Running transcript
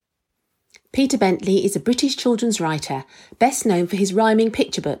Peter Bentley is a British children's writer, best known for his rhyming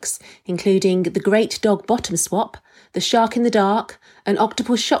picture books, including The Great Dog Bottom Swap, The Shark in the Dark, and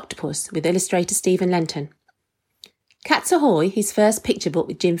Octopus Shocktopus with illustrator Stephen Lenton. Cats Ahoy, his first picture book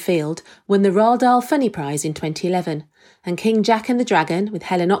with Jim Field, won the Roald Dahl Funny Prize in 2011, and King Jack and the Dragon with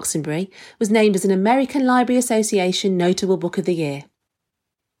Helen Oxenbury was named as an American Library Association Notable Book of the Year.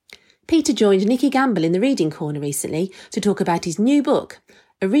 Peter joined Nicky Gamble in the Reading Corner recently to talk about his new book,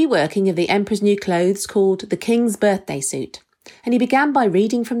 a reworking of The Emperor's New Clothes called The King's Birthday Suit, and he began by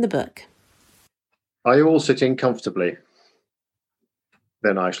reading from the book. Are you all sitting comfortably?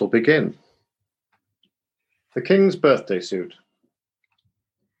 Then I shall begin. The King's Birthday Suit.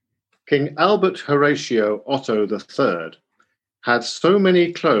 King Albert Horatio Otto III had so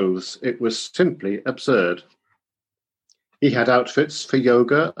many clothes it was simply absurd. He had outfits for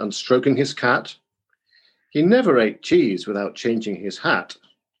yoga and stroking his cat. He never ate cheese without changing his hat.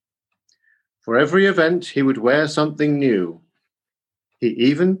 For every event he would wear something new. He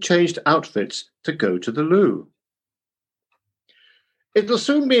even changed outfits to go to the loo. "It'll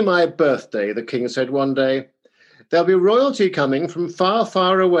soon be my birthday," the king said one day. "There'll be royalty coming from far,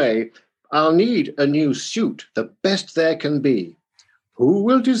 far away. I'll need a new suit, the best there can be. Who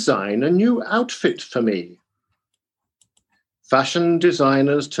will design a new outfit for me?" Fashion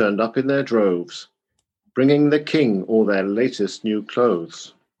designers turned up in their droves, bringing the king all their latest new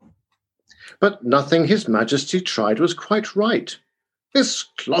clothes. But nothing His Majesty tried was quite right. "This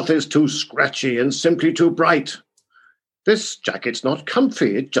cloth is too scratchy and simply too bright. This jacket's not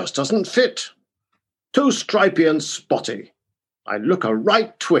comfy, it just doesn't fit. Too stripy and spotty. I look a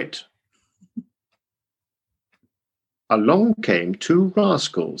right twit." Along came two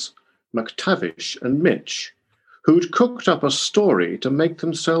rascals, McTavish and Mitch, who'd cooked up a story to make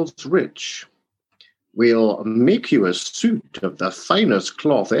themselves rich. "We'll make you a suit of the finest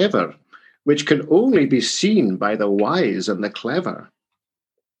cloth ever, which can only be seen by the wise and the clever."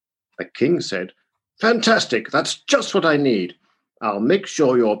 The king said, "Fantastic, that's just what I need. I'll make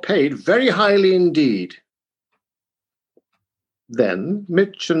sure you're paid very highly indeed." Then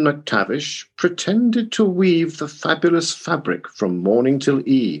Mitch and McTavish pretended to weave the fabulous fabric from morning till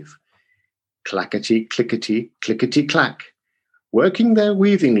eve. Clackety, clickety, clickety, clack, working their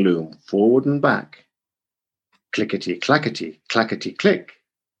weaving loom forward and back. Clickety, clackety, clackety, click.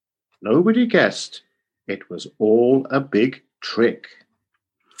 Nobody guessed it was all a big trick.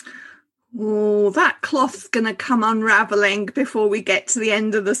 Oh, that cloth's going to come unravelling before we get to the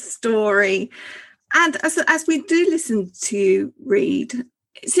end of the story. And as we do listen to you read,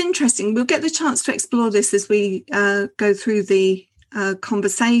 it's interesting. We'll get the chance to explore this as we go through the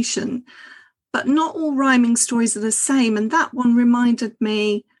conversation. But not all rhyming stories are the same. And that one reminded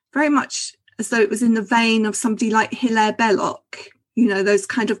me very much as though it was in the vein of somebody like Hilaire Belloc, you know, those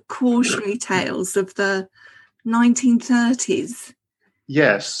kind of cautionary tales of the 1930s.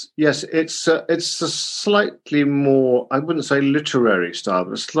 Yes, it's a slightly more, I wouldn't say literary style,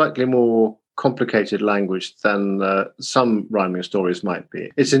 but a slightly more complicated language than some rhyming stories might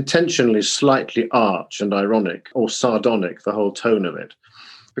be. It's intentionally slightly arch and ironic or sardonic, the whole tone of it,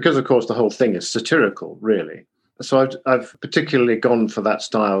 because, of course, the whole thing is satirical, really. So I've particularly gone for that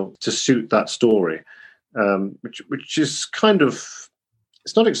style to suit that story, which is kind of,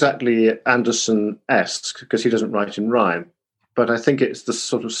 it's not exactly Anderson-esque because he doesn't write in rhyme, but I think it's the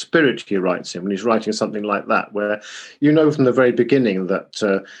sort of spirit he writes in when he's writing something like that, where you know from the very beginning that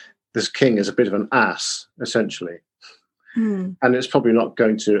this king is a bit of an ass, essentially. And it's probably not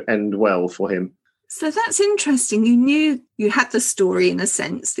going to end well for him. So that's interesting. You knew you had the story in a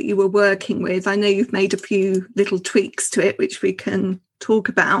sense that you were working with. I know you've made a few little tweaks to it, which we can talk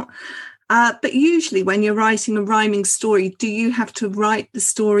about. But usually when you're writing a rhyming story, do you have to write the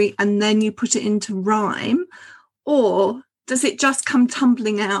story and then you put it into rhyme? Or does it just come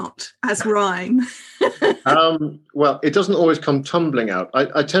tumbling out as rhyme? Well, it doesn't always come tumbling out.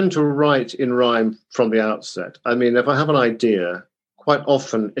 I tend to write in rhyme from the outset. I mean, if I have an idea, quite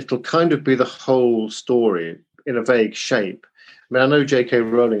often it'll kind of be the whole story in a vague shape. I mean, I know J.K.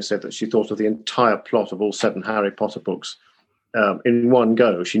 Rowling said that she thought of the entire plot of all 7 Harry Potter books in one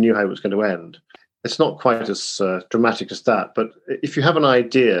go. She knew how it was going to end. It's not quite as dramatic as that, but if you have an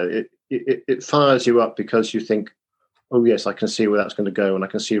idea, it fires you up because you think, oh, yes, I can see where that's going to go and I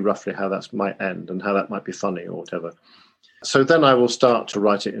can see roughly how that might end and how that might be funny or whatever. So then I will start to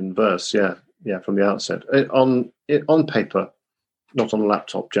write it in verse, from the outset. On paper, not on a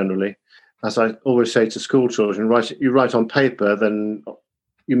laptop generally. As I always say to school children, you write on paper, then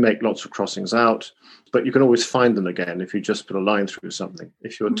you make lots of crossings out, but you can always find them again if you just put a line through something.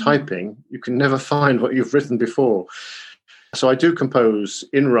 If you're typing, you can never find what you've written before. So I do compose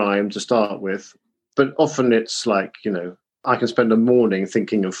in rhyme to start with, but often it's like, I can spend a morning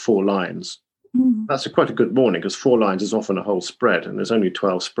thinking of 4 lines. That's quite a good morning, because 4 lines is often a whole spread, and there's only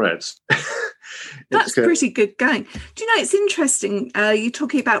 12 spreads. That's pretty good going. Do you know, it's interesting, you're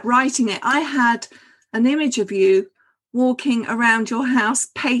talking about writing it. I had an image of you walking around your house,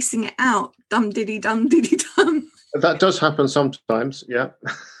 pacing it out, dum-diddy-dum. That does happen sometimes, yeah.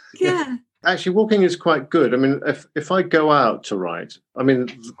 Yeah. Actually, walking is quite good. I mean, if I go out to write, I mean,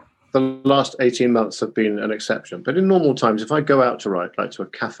 the last 18 months have been an exception. But in normal times, if I go out to write, like to a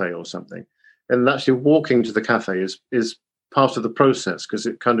cafe or something, and actually walking to the cafe is part of the process, because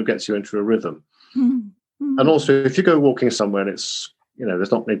it kind of gets you into a rhythm. Mm-hmm. And also, if you go walking somewhere and it's,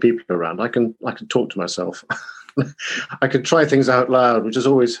 there's not many people around, I can talk to myself. I can try things out loud,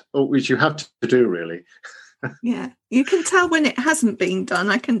 which you have to do, really. Yeah, you can tell when it hasn't been done,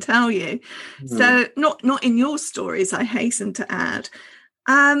 I can tell you. So not in your stories, I hasten to add.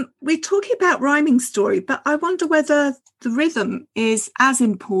 We're talking about rhyming story, but I wonder whether the rhythm is as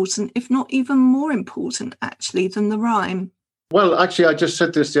important, if not even more important, actually, than the rhyme. Well, actually, I just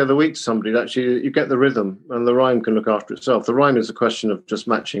said this the other week to somebody. Actually, you get the rhythm and the rhyme can look after itself. The rhyme is a question of just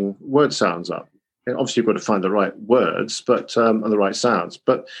matching word sounds up. And obviously, you've got to find the right words and the right sounds,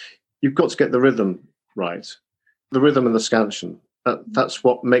 but you've got to get the rhythm right. The rhythm and the scansion. That's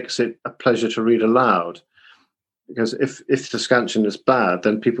what makes it a pleasure to read aloud. Because if the scansion is bad,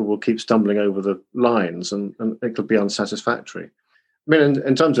 then people will keep stumbling over the lines and it could be unsatisfactory. I mean,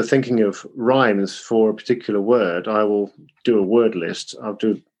 in terms of thinking of rhymes for a particular word, I will do a word list.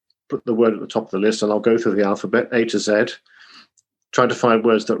 Put the word at the top of the list, and I'll go through the alphabet, A to Z, trying to find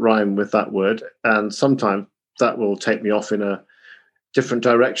words that rhyme with that word. And sometimes that will take me off in a different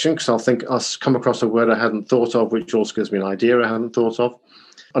direction, because I'll come across a word I hadn't thought of, which also gives me an idea I hadn't thought of.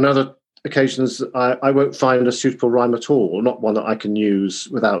 On other occasions, I won't find a suitable rhyme at all, or not one that I can use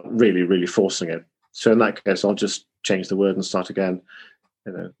without really, really forcing it. So in that case, I'll just change the word and start again.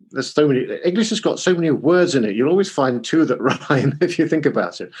 There's so many. English has got so many words in it. You'll always find 2 that rhyme if you think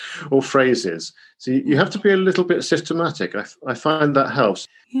about it, or phrases. So you have to be a little bit systematic. I find that helps.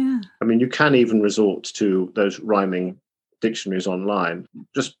 Yeah. I mean, you can even resort to those rhyming dictionaries online.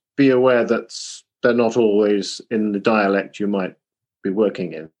 Just be aware that they're not always in the dialect you might be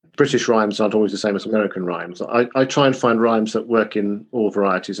working in. British rhymes aren't always the same as American rhymes. I try and find rhymes that work in all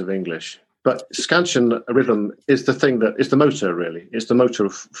varieties of English. But scansion rhythm is the thing that is the motor, really. It's the motor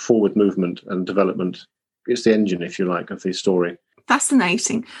of forward movement and development. It's the engine, if you like, of the story.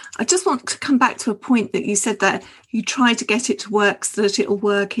 Fascinating. I just want to come back to a point that you said that you try to get it to work so that it'll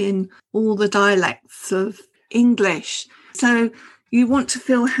work in all the dialects of English. So you want to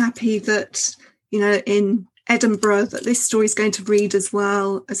feel happy that, in Edinburgh, that this story is going to read as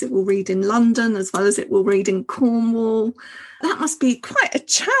well as it will read in London, as well as it will read in Cornwall. That must be quite a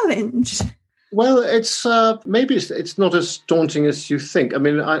challenge. Well, it's maybe it's not as daunting as you think. I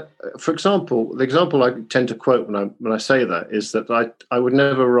mean, for example, the example I tend to quote when I say that is that I would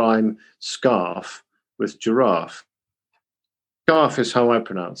never rhyme scarf with giraffe. Scarf is how I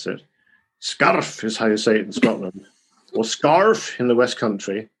pronounce it. Scarf is how you say it in Scotland, or scarf in the West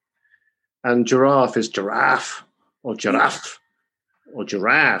Country, and giraffe is giraffe or giraffe or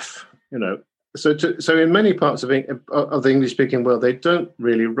giraffe. So in many parts of the English-speaking world, they don't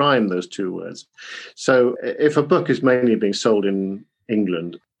really rhyme those 2 words. So if a book is mainly being sold in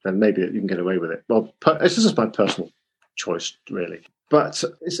England, then maybe you can get away with it. Well, this is just my personal choice, really. But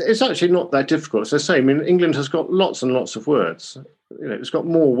it's actually not that difficult. As I say, I mean, England has got lots and lots of words. It's got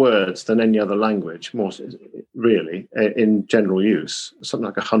more words than any other language, more really, in general use, something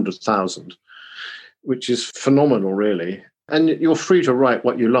like 100,000, which is phenomenal, really. And you're free to write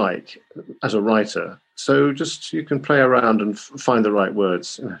what you like as a writer. So you can play around and find the right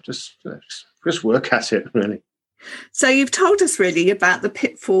words. Just work at it, really. So you've told us really about the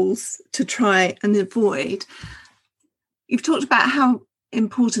pitfalls to try and avoid. You've talked about how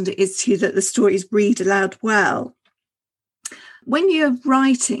important it is to you that the stories read aloud well. When you're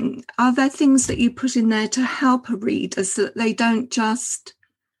writing, are there things that you put in there to help a reader so that they don't just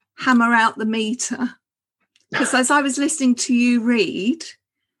hammer out the meter? Because as I was listening to you read,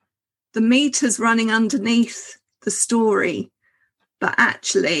 the meter's running underneath the story, but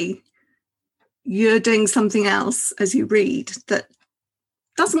actually you're doing something else as you read that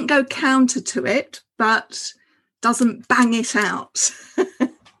doesn't go counter to it, but doesn't bang it out.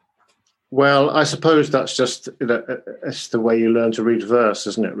 Well, I suppose that's just it's the way you learn to read verse,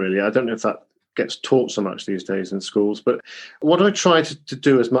 isn't it, really? I don't know if that gets taught so much these days in schools, but what I try to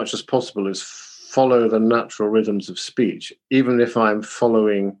do as much as possible is follow the natural rhythms of speech, even if I'm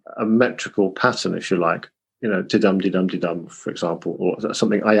following a metrical pattern, if you like. ti-dum, for example, or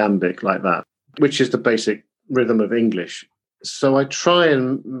something iambic like that, which is the basic rhythm of English. So I try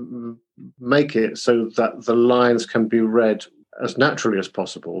and make it so that the lines can be read as naturally as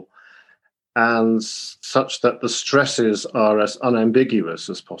possible, and such that the stresses are as unambiguous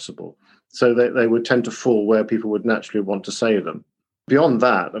as possible, so that they would tend to fall where people would naturally want to say them. Beyond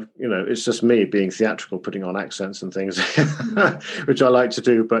that, it's just me being theatrical, putting on accents and things, which I like to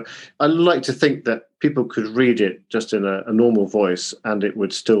do. But I like to think that people could read it just in a normal voice and it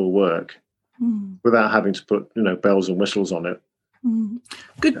would still work without having to put, bells and whistles on it.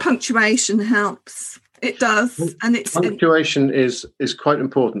 Good punctuation helps. It does, and punctuation is quite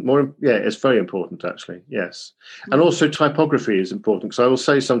important. It's very important actually. Yes, and also typography is important, because I will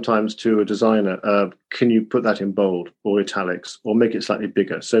say sometimes to a designer, "Can you put that in bold or italics, or make it slightly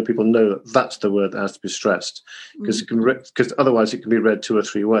bigger, so people know that that's the word that has to be stressed?" Because otherwise it can be read 2 or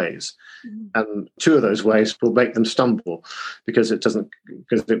 3 ways, and 2 of those ways will make them stumble because it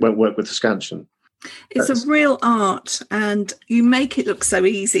won't work with the scansion. It's a real art, and you make it look so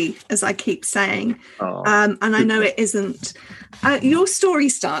easy, as I keep saying. And I know it isn't. Your story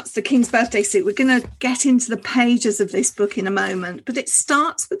starts, The King's Birthday Suit. We're going to get into the pages of this book in a moment, but it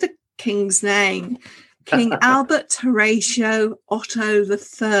starts with the King's name, King Albert Horatio Otto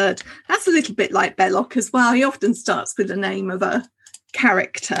III. That's a little bit like Belloc as well. He often starts with the name of a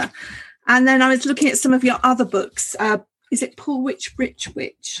character. And then I was looking at some of your other books. Is it Poor Witch, Rich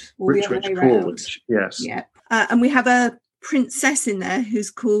Witch? Or Rich Witch, Poor Witch, yes. Yeah. And we have a princess in there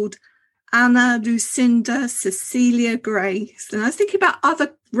who's called Anna Lucinda Cecilia Grace. And I was thinking about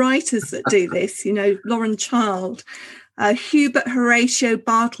other writers that do this, Lauren Child, Hubert Horatio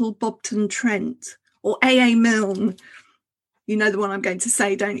Bartle Bobton Trent, or A.A. Milne. You know the one I'm going to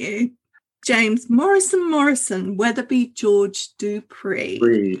say, don't you? James Morrison, Weatherby George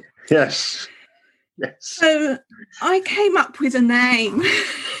Dupree. Yes. Yes. So I came up with a name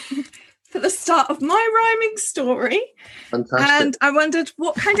for the start of my rhyming story. Fantastic. And I wondered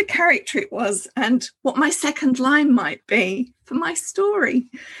what kind of character it was and what my second line might be for my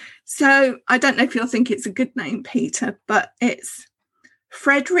story. So I don't know if you'll think it's a good name, Peter, but it's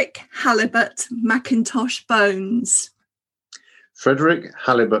Frederick Halibut Mackintosh Bones. Frederick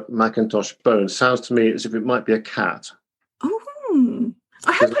Halibut Mackintosh Bones sounds to me as if it might be a cat. Oh,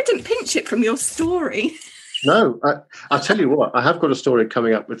 I hope I didn't pinch it from your story. No, I'll tell you what, I have got a story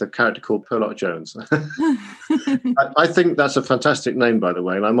coming up with a character called Perlock Jones. I think that's a fantastic name, by the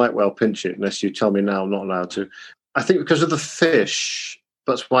way, and I might well pinch it unless you tell me now I'm not allowed to. I think because of the fish,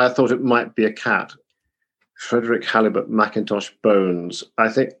 that's why I thought it might be a cat. Frederick Halibut Mackintosh Bones. I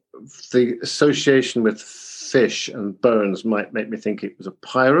think the association with fish and bones might make me think it was a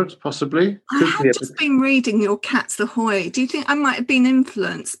pirate, possibly. I have just been reading your Cats Ahoy. Do you think I might have been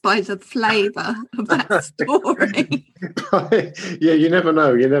influenced by the flavour of that story? Yeah, you never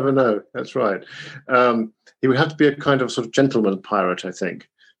know. That's right. He would have to be a kind of sort of gentleman pirate, I think,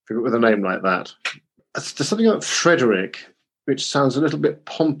 with a name like that. There's something like Frederick, which sounds a little bit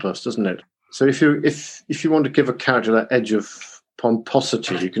pompous, doesn't it? So if you want to give a character that edge of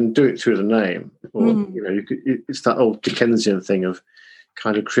pomposity, you can do it through the name, or it's that old Dickensian thing of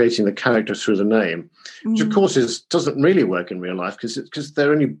kind of creating the character through the name, which of course doesn't really work in real life because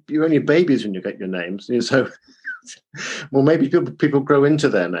you're only babies when you get your names. So, well, maybe people grow into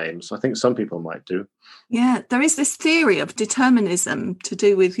their names. I think some people might do. Yeah, there is this theory of determinism to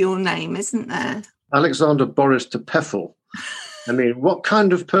do with your name, isn't there? Alexander Boris de Pfeffel. I mean, what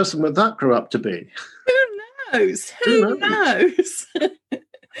kind of person would that grow up to be? Who knows?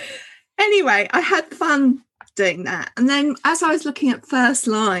 Anyway, I had fun doing that. And then as I was looking at first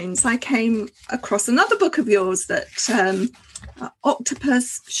lines, I came across another book of yours that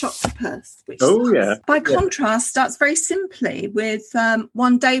Octopus, Shoctopus, which by contrast starts very simply with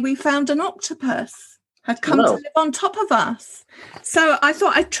one day we found an octopus had come to live on top of us. So I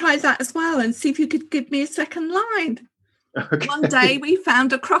thought I'd try that as well and see if you could give me a second line. Okay. One day we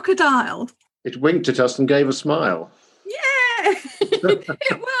found a crocodile. It winked at us and gave a smile. Yeah,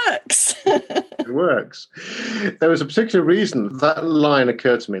 it works. It works. There was a particular reason that line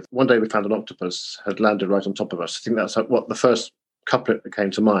occurred to me. One day we found an octopus had landed right on top of us. I think that's what the first couplet that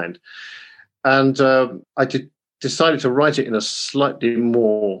came to mind. And I decided to write it in a slightly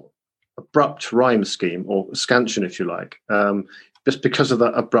more abrupt rhyme scheme, or scansion, if you like, just because of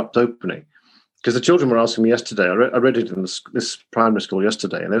that abrupt opening. Because the children were asking me yesterday, I read it in this primary school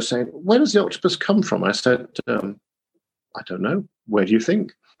yesterday, and they were saying, where does the octopus come from? I said, I don't know. Where do you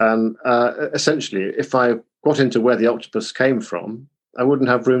think? And essentially, if I got into where the octopus came from, I wouldn't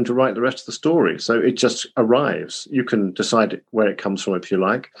have room to write the rest of the story. So it just arrives. You can decide where it comes from if you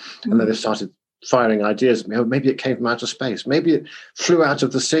like. And then they started firing ideas at me. Oh, maybe it came from outer space. Maybe it flew out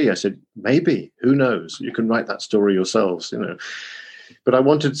of the sea. I said, maybe. Who knows? You can write that story yourselves, But I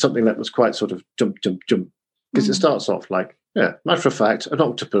wanted something that was quite sort of jump, jump, jump. Because it starts off like, yeah, matter of fact, an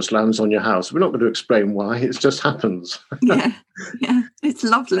octopus lands on your house. We're not going to explain why. It just happens. Yeah. It's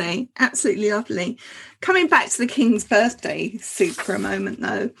lovely. Absolutely lovely. Coming back to the King's birthday suit for a moment,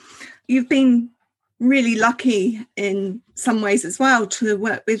 though, you've been really lucky in some ways as well to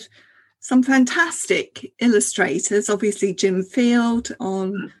work with some fantastic illustrators. Obviously, Jim Field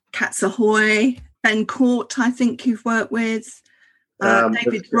on Cats Ahoy, Ben Court, I think you've worked with,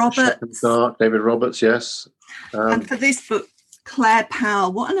 David Roberts. David Roberts, yes. And for this book, Claire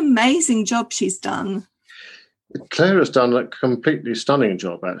Powell, what an amazing job she's done. Claire has done a completely stunning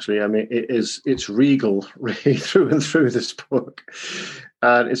job, actually. I mean, it's regal really through and through this book.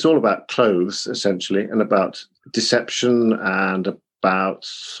 And it's all about clothes, essentially, and about deception and about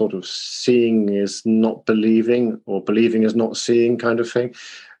sort of seeing is not believing or believing is not seeing kind of thing.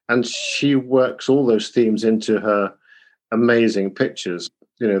 And she works all those themes into her amazing pictures.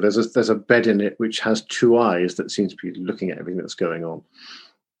 There's a bed in it which has two eyes that seems to be looking at everything that's going on.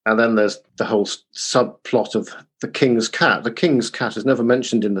 And then there's the whole subplot of the King's cat. The King's cat is never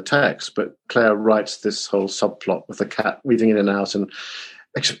mentioned in the text, but Claire writes this whole subplot with the cat weaving in and out and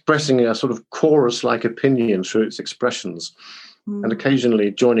expressing a sort of chorus-like opinion through its expressions, and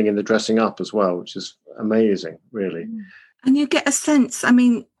occasionally joining in the dressing up as well, which is amazing, really. And you get a sense,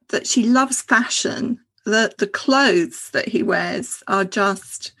 that she loves fashion. The clothes that he wears are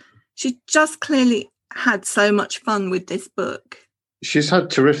she just clearly had so much fun with this book. She's had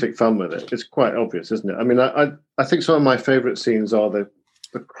terrific fun with it. It's quite obvious, isn't it? I think some of my favourite scenes are the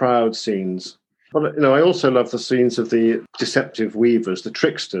crowd scenes. But, I also love the scenes of the deceptive weavers, the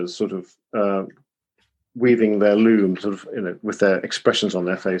tricksters, sort of weaving their loom, sort of, with their expressions on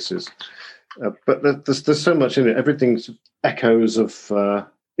their faces. But there's so much in it. Everything's echoes of...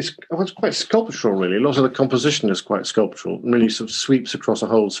 It's quite sculptural, really. A lot of the composition is quite sculptural and really sort of sweeps across a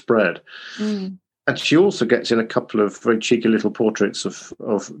whole spread. And she also gets in a couple of very cheeky little portraits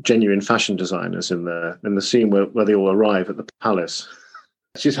of genuine fashion designers in the scene where they all arrive at the palace.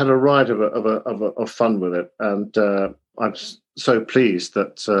 She's had a ride of fun with it, and I'm so pleased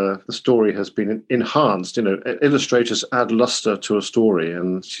that the story has been enhanced. Illustrators add luster to a story,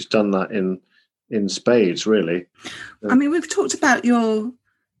 and she's done that in spades, really. We've talked about your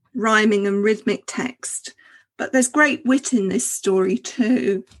rhyming and rhythmic text, but there's great wit in this story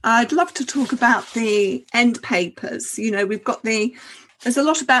too. I'd love to talk about the end papers. We've got there's a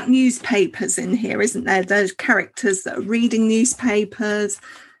lot about newspapers in here, isn't there? There's characters that are reading newspapers,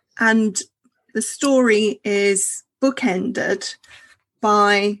 and the story is bookended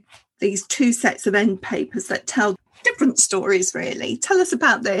by these two sets of end papers that tell different stories, really. Tell us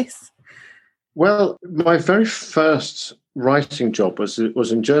about this. Well, my very first writing job was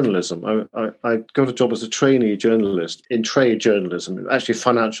in journalism. I got a job as a trainee journalist in trade journalism, actually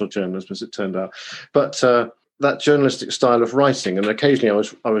financial journalism, as it turned out. But that journalistic style of writing, and occasionally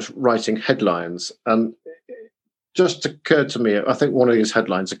I was writing headlines, and just occurred to me, I think one of these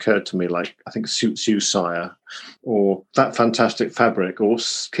headlines occurred to me, like, I think Suits You, Sire, or That Fantastic Fabric, or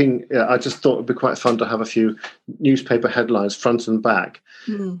King. I just thought it'd be quite fun to have a few newspaper headlines front and back.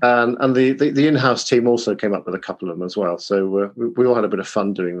 And the in-house team also came up with a couple of them as well. So we all had a bit of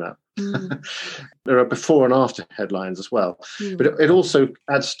fun doing that. There are before and after headlines as well. But it also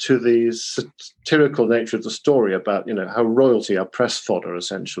adds to the satirical nature of the story about, how royalty are press fodder,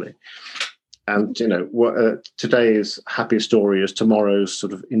 essentially. And, today's happy story is tomorrow's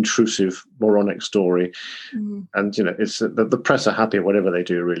sort of intrusive, moronic story. And, it's the press are happy whatever they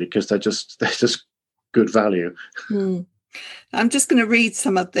do, really, because they're just good value. I'm just going to read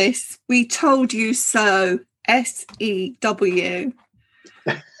some of this. We told you so, SEW.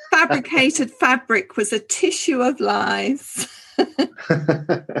 Fabricated fabric was a tissue of lies.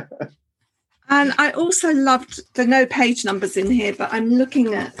 And I also loved the no page numbers in here, but I'm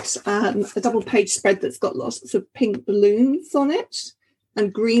looking at a double page spread that's got lots of pink balloons on it,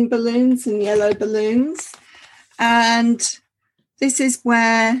 and green balloons and yellow balloons. And this is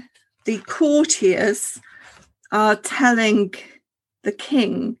where the courtiers are telling the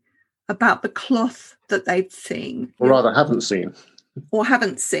king about the cloth that they've seen. Or rather, haven't seen.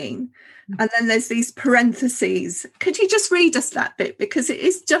 And then there's these parentheses. Could you just read us that bit? Because it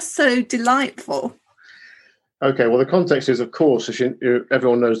is just so delightful. Okay, well, the context is, of course,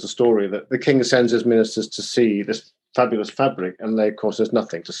 everyone knows the story, that the king sends his ministers to see this fabulous fabric, and of course, there's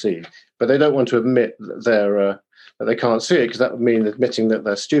nothing to see. But they don't want to admit that they can't see it, because that would mean admitting that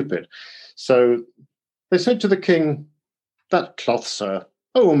they're stupid. So they said to the king, "That cloth, sir,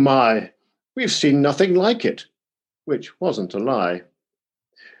 oh my, "We've seen nothing like it," which wasn't a lie.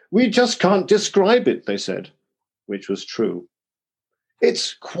 "We just can't describe it," they said, which was true.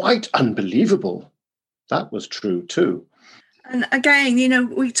 "It's quite unbelievable." That was true too. And again,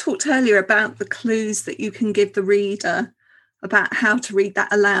 we talked earlier about the clues that you can give the reader about how to read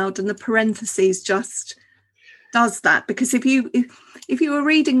that aloud, and the parentheses just does that, because if you were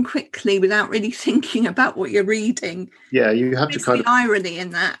reading quickly without really thinking about what you're reading, you have to kind of irony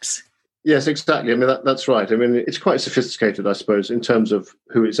in that. Yes, exactly. I mean, that's right. I mean, it's quite sophisticated, I suppose, in terms of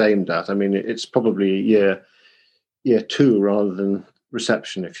who it's aimed at. I mean, it's probably year 2 rather than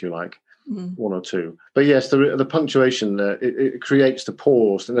reception, if you like, 1 or 2. But yes, the punctuation there, it creates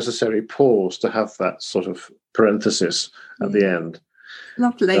the necessary pause to have that sort of parenthesis at the end.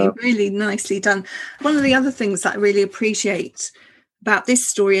 Lovely, really nicely done. One of the other things that I really appreciate about this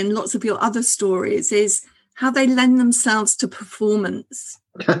story and lots of your other stories is how they lend themselves to performance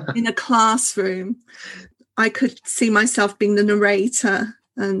in a classroom. I could see myself being the narrator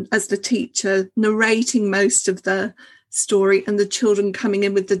and as the teacher narrating most of the story and the children coming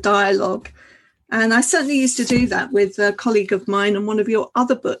in with the dialogue. And I certainly used to do that with a colleague of mine on one of your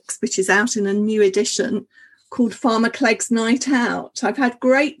other books, which is out in a new edition called Farmer Clegg's Night Out. I've had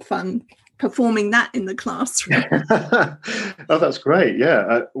great fun performing that in the classroom. Oh, that's great.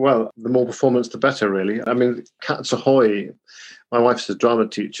 Yeah. Well, the more performance, the better, really. I mean, Cats Ahoy, my wife's a drama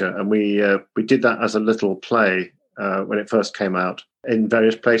teacher, and we did that as a little play when it first came out in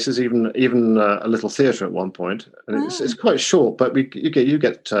various places, even a little theatre at one point. And it's quite short, but you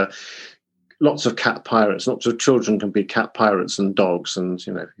get lots of cat pirates. Lots of children can be cat pirates and dogs, and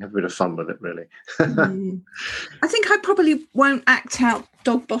you have a bit of fun with it, really. I think I probably won't act out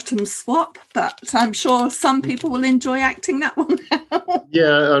Dog Bottom Swap, but I'm sure some people will enjoy acting that one out.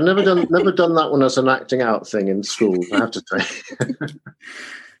 Yeah, I've never done that one as an acting out thing in school, I have to say.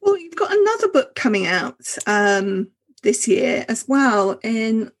 Well, you've got another book coming out this year as well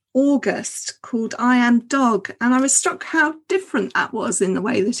in August called I Am Dog, and I was struck how different that was in the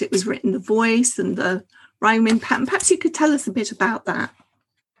way that it was written, the voice and the rhyming pattern. Perhaps you could tell us a bit about that.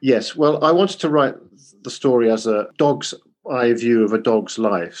 Yes, well, I wanted to write the story as a dog's eye view of a dog's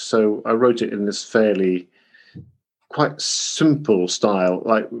life, so I wrote it in this fairly quite simple style,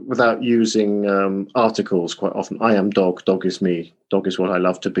 like without using articles quite often. I am dog, dog is me, dog is what I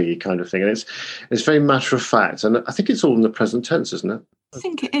love to be, kind of thing. And it's very matter of fact, and I think it's all in the present tense, isn't it? I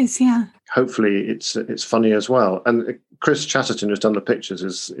think it is, yeah. Hopefully it's funny as well. And Chris Chatterton, who's done the pictures,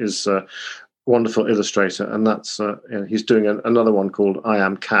 is a wonderful illustrator, and that's he's doing another one called I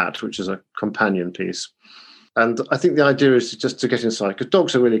Am Cat, which is a companion piece. And I think the idea is just to get inside, because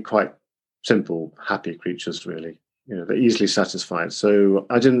dogs are really quite simple, happy creatures, really. They're easily satisfied. So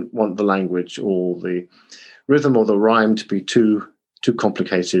I didn't want the language or the rhythm or the rhyme to be too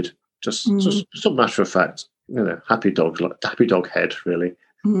complicated. Just a matter of fact. Happy dog head, really.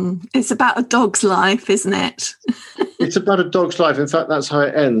 It's about a dog's life, isn't it? It's about a dog's life. In fact, that's how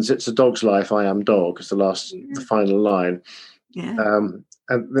it ends. It's a dog's life. I am dog. It's the final line. Yeah.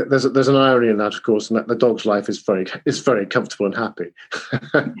 And there's an irony in that, of course, and that the dog's life is very comfortable and happy.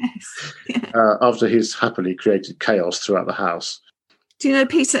 Yes. Yeah. After he's happily created chaos throughout the house. Do you know,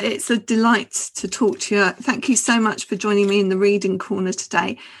 Peter, it's a delight to talk to you. Thank you so much for joining me in the Reading Corner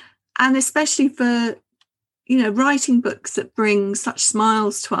today, and especially for writing books that bring such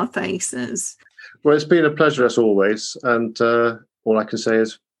smiles to our faces. Well, it's been a pleasure as always, and all I can say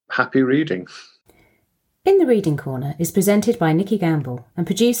is happy reading. In the Reading Corner is presented by Nikki Gamble and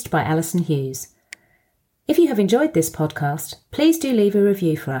produced by Alison Hughes. If you have enjoyed this podcast, please do leave a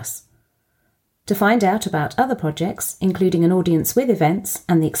review for us. To find out about other projects, including an audience with events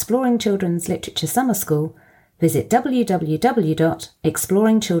and the Exploring Children's Literature Summer School, visit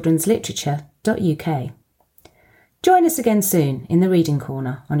www.exploringchildrensliterature.uk. Join us again soon in the Reading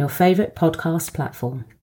Corner on your favourite podcast platform.